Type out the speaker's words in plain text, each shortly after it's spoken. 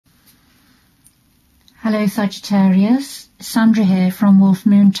Hello Sagittarius, Sandra here from Wolf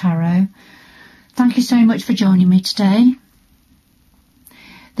Moon Tarot. Thank you so much for joining me today.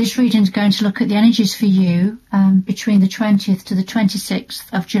 This reading is going to look at the energies for you between the 20th to the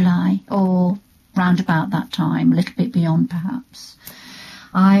 26th of July, or round about that time, a little bit beyond perhaps.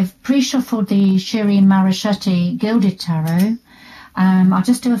 I've pre-shuffled the Shiri Maraschetti Gilded Tarot. I'll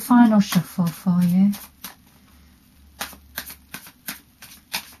just do a final shuffle for you.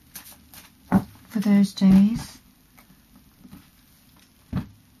 For those days. And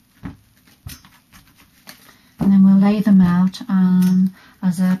then we'll lay them out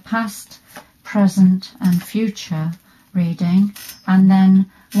as a past, present and future reading, and then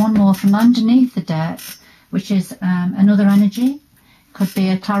one more from underneath the deck, which is another energy. Could be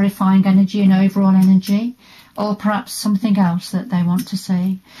a clarifying energy, an overall energy, or perhaps something else that they want to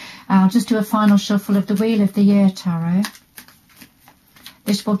say. I'll just do a final shuffle of the Wheel of the Year Tarot.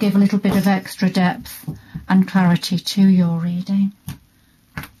 This will give a little bit of extra depth and clarity to your reading.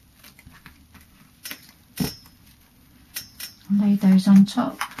 I'll lay those on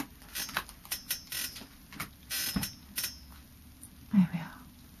top. There we are.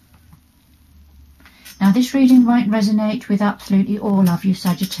 Now this reading won't resonate with absolutely all of you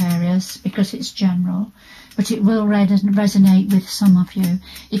Sagittarius because it's general, but it will resonate with some of you.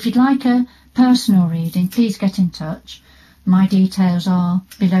 If you'd like a personal reading, please get in touch. My details are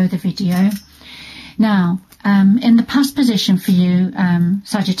below the video. Now, in the past position for you,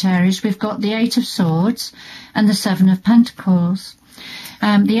 Sagittarius, we've got the Eight of Swords and the Seven of Pentacles.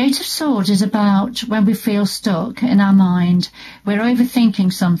 The Eight of Swords is about when we feel stuck in our mind. We're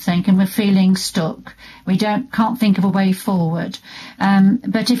overthinking something and we're feeling stuck. We can't think of a way forward.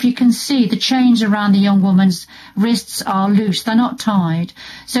 But if you can see, the chains around the young woman's wrists are loose. They're not tied.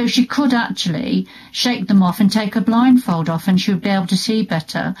 So she could actually shake them off and take a blindfold off and she would be able to see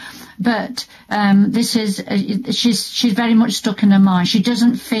better. But she's very much stuck in her mind. She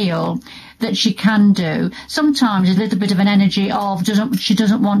doesn't feel that she can do. Sometimes a little bit of an energy of she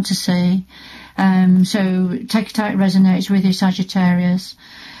doesn't want to see. So take it how it resonates with you, Sagittarius.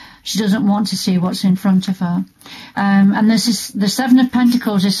 She doesn't want to see what's in front of her. And this is the Seven of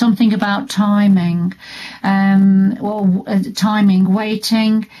Pentacles is something about timing,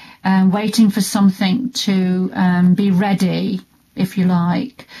 waiting for something to be ready, if you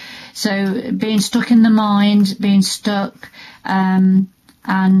like. So being stuck in the mind, being stuck, and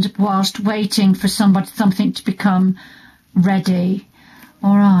whilst waiting for something to become ready.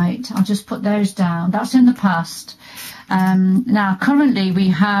 All right, I'll just put those down. That's in the past. Now, currently we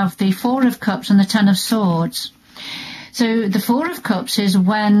have the Four of Cups and the Ten of Swords. So the Four of Cups is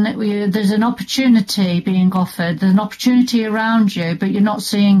when there's an opportunity being offered. There's an opportunity around you, but you're not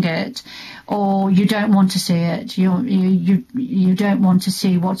seeing it, or you don't want to see it. You don't want to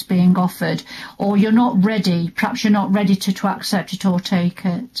see what's being offered, or you're not ready. Perhaps you're not ready to accept it or take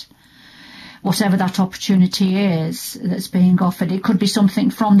it. Whatever that opportunity is that's being offered, it could be something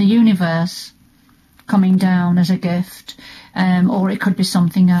from the universe coming down as a gift, or it could be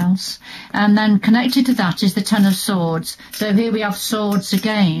something else. And then connected to that is the Ten of Swords. So here we have swords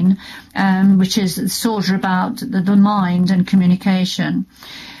again, which is swords are about the mind and communication.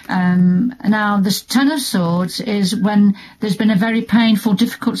 Now the Ten of Swords is when there's been a very painful,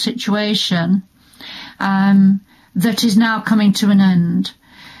 difficult situation that is now coming to an end.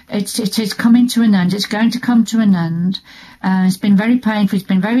 It is coming to an end. It's going to come to an end. It's been very painful. It's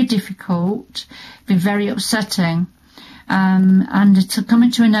been very difficult. Been very upsetting. And it's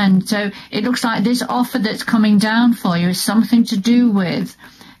coming to an end. So it looks like this offer that's coming down for you is something to do with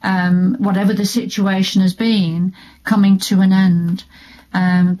whatever the situation has been coming to an end.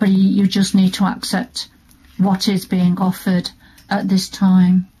 But you just need to accept what is being offered at this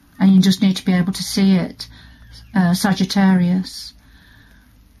time. And you just need to be able to see it, Sagittarius.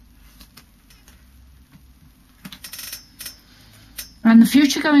 And the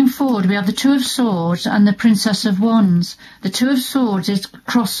future going forward, we have the Two of Swords and the Princess of Wands. The Two of Swords is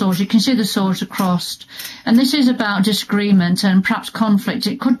cross swords. You can see the swords are crossed. And this is about disagreement and perhaps conflict.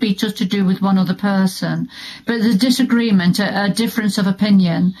 It could be just to do with one other person. But the disagreement, a difference of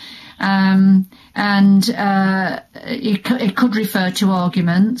opinion. It could refer to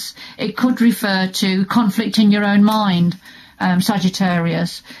arguments. It could refer to conflict in your own mind,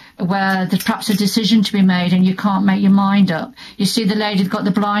 Sagittarius, where there's perhaps a decision to be made and you can't make your mind up. You see the lady got the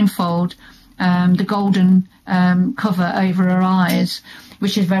blindfold, the golden cover over her eyes,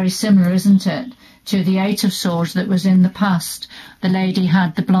 which is very similar, isn't it, to the Eight of Swords that was in the past. The lady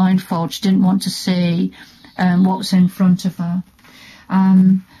had the blindfold. She didn't want to see what's in front of her.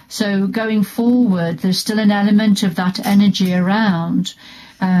 So going forward, there's still an element of that energy around,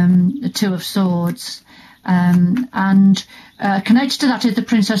 the Two of Swords. And connected to that is the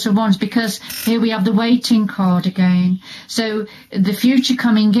Princess of Wands, because here we have the waiting card again. So the future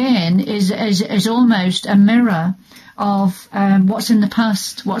coming in is almost a mirror of what's in the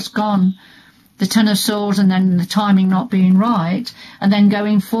past, what's gone. The Ten of Swords, and then the timing not being right, and then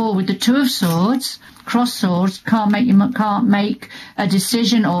going forward, the Two of Swords, cross swords, can't make a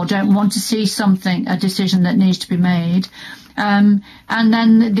decision, or don't want to see a decision that needs to be made. And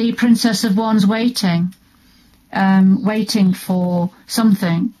then the Princess of Wands waiting for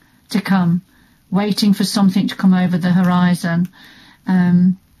something to come, waiting for something to come over the horizon.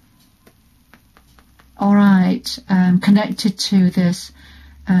 All right, connected to this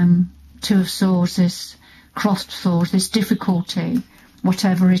Two of Swords, this crossed swords, this difficulty,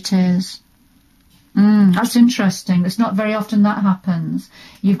 whatever it is. That's interesting. It's not very often that happens.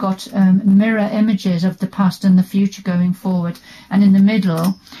 You've got mirror images of the past and the future going forward, and in the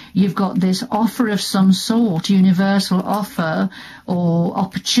middle you've got this offer of some sort, universal offer or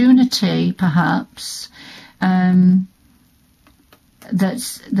opportunity perhaps,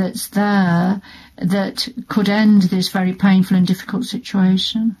 that's there, that could end this very painful and difficult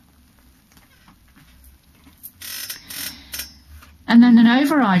situation. And then an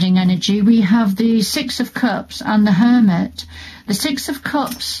overriding energy, we have the Six of Cups and the Hermit. The Six of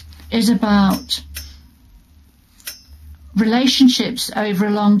Cups is about relationships over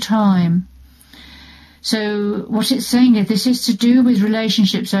a long time. So what it's saying is this is to do with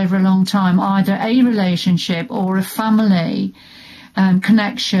relationships over a long time, either a relationship or a family,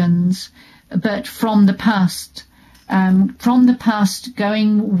 connections, but from the past.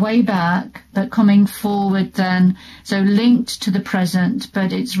 Going way back, but coming forward then, so linked to the present,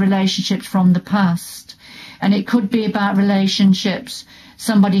 but it's relationships from the past. And it could be about relationships,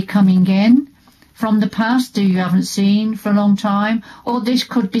 somebody coming in from the past who you haven't seen for a long time, or this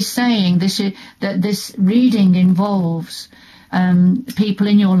could be saying that this reading involves people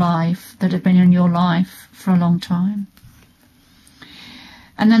in your life that have been in your life for a long time.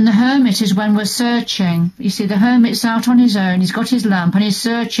 And then the Hermit is when we're searching. You see, the Hermit's out on his own. He's got his lamp and he's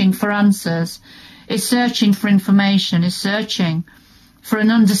searching for answers. He's searching for information. He's searching for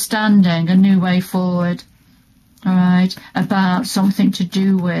an understanding, a new way forward. All right, about something to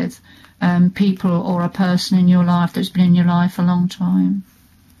do with people or a person in your life that's been in your life a long time.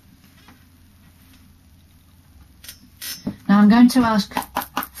 Now I'm going to ask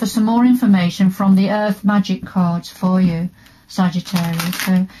for some more information from the Earth Magic cards for you, Sagittarius.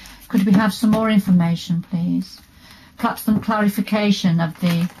 So could we have some more information, please? Perhaps some clarification of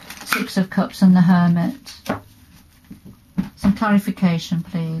the Six of Cups and the Hermit. Some clarification,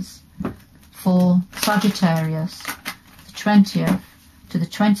 please, for Sagittarius, the 20th to the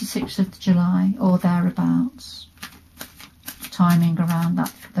 26th of July, or thereabouts. Timing around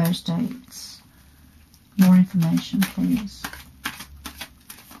those dates. More information, please.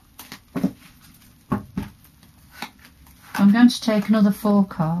 I'm going to take another 4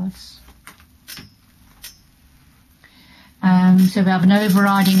 cards. So we have an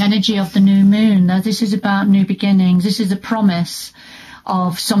overriding energy of the new moon. Now this is about new beginnings. This is a promise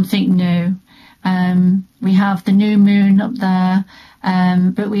of something new. We have the new moon up there,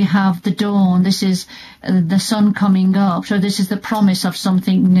 but we have the dawn. This is the sun coming up. So this is the promise of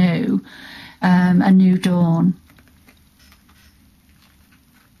something new, a new dawn.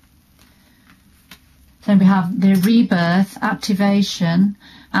 Then we have the rebirth, activation,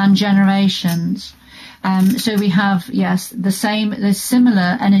 and generations. So we have, yes, there's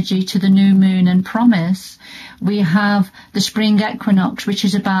similar energy to the new moon and promise. We have the spring equinox, which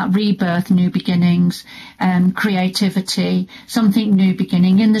is about rebirth, new beginnings, creativity, something new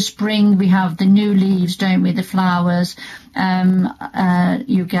beginning. In the spring, we have the new leaves, don't we, the flowers.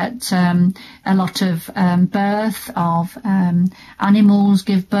 You get a lot of birth of animals,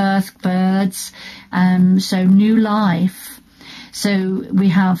 give birth, birds, so new life. So we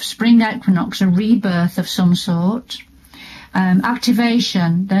have spring equinox, a rebirth of some sort.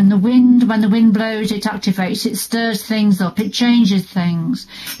 Activation, then the wind, when the wind blows, it activates, it stirs things up, it changes things,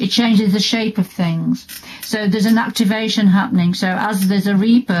 it changes the shape of things. So there's an activation happening. So as there's a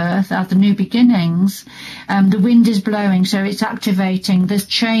rebirth, as the new beginnings, the wind is blowing, so it's activating, there's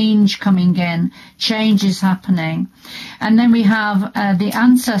change coming in, change is happening. And then we have the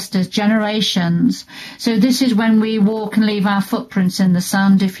ancestors, generations. So this is when we walk and leave our footprints in the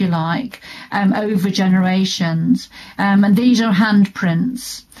sand, if you like, over generations. And these are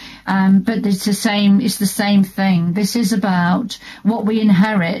handprints. But it's the same thing. This is about what we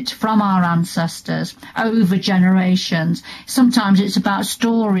inherit from our ancestors over generations. Sometimes it's about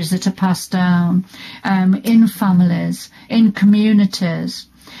stories that are passed down in families, in communities.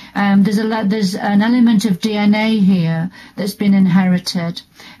 There's an element of DNA here that's been inherited,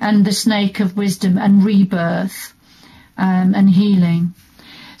 and the snake of wisdom and rebirth and healing.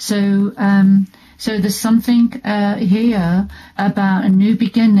 So there's something here about a new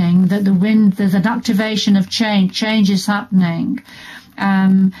beginning, that there's an activation of change is happening.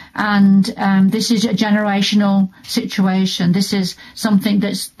 This is a generational situation. This is something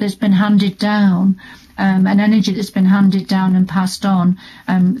that's been handed down, an energy that's been handed down and passed on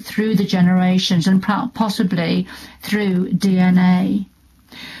through the generations, and possibly through DNA.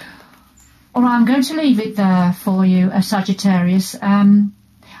 All right, I'm going to leave it there for you, Sagittarius.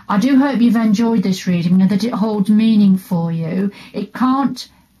 I do hope you've enjoyed this reading and that it holds meaning for you. It can't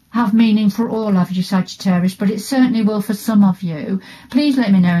have meaning for all of you, Sagittarius, but it certainly will for some of you. Please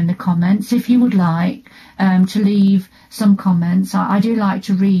let me know in the comments if you would like to leave some comments. I do like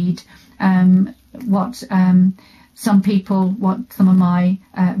to read what some of my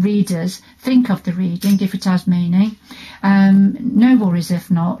readers think of the reading, if it has meaning. No worries if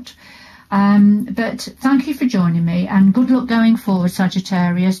not. But thank you for joining me, and good luck going forward,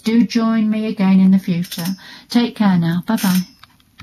 Sagittarius. Do join me again in the future. Take care now. Bye-bye.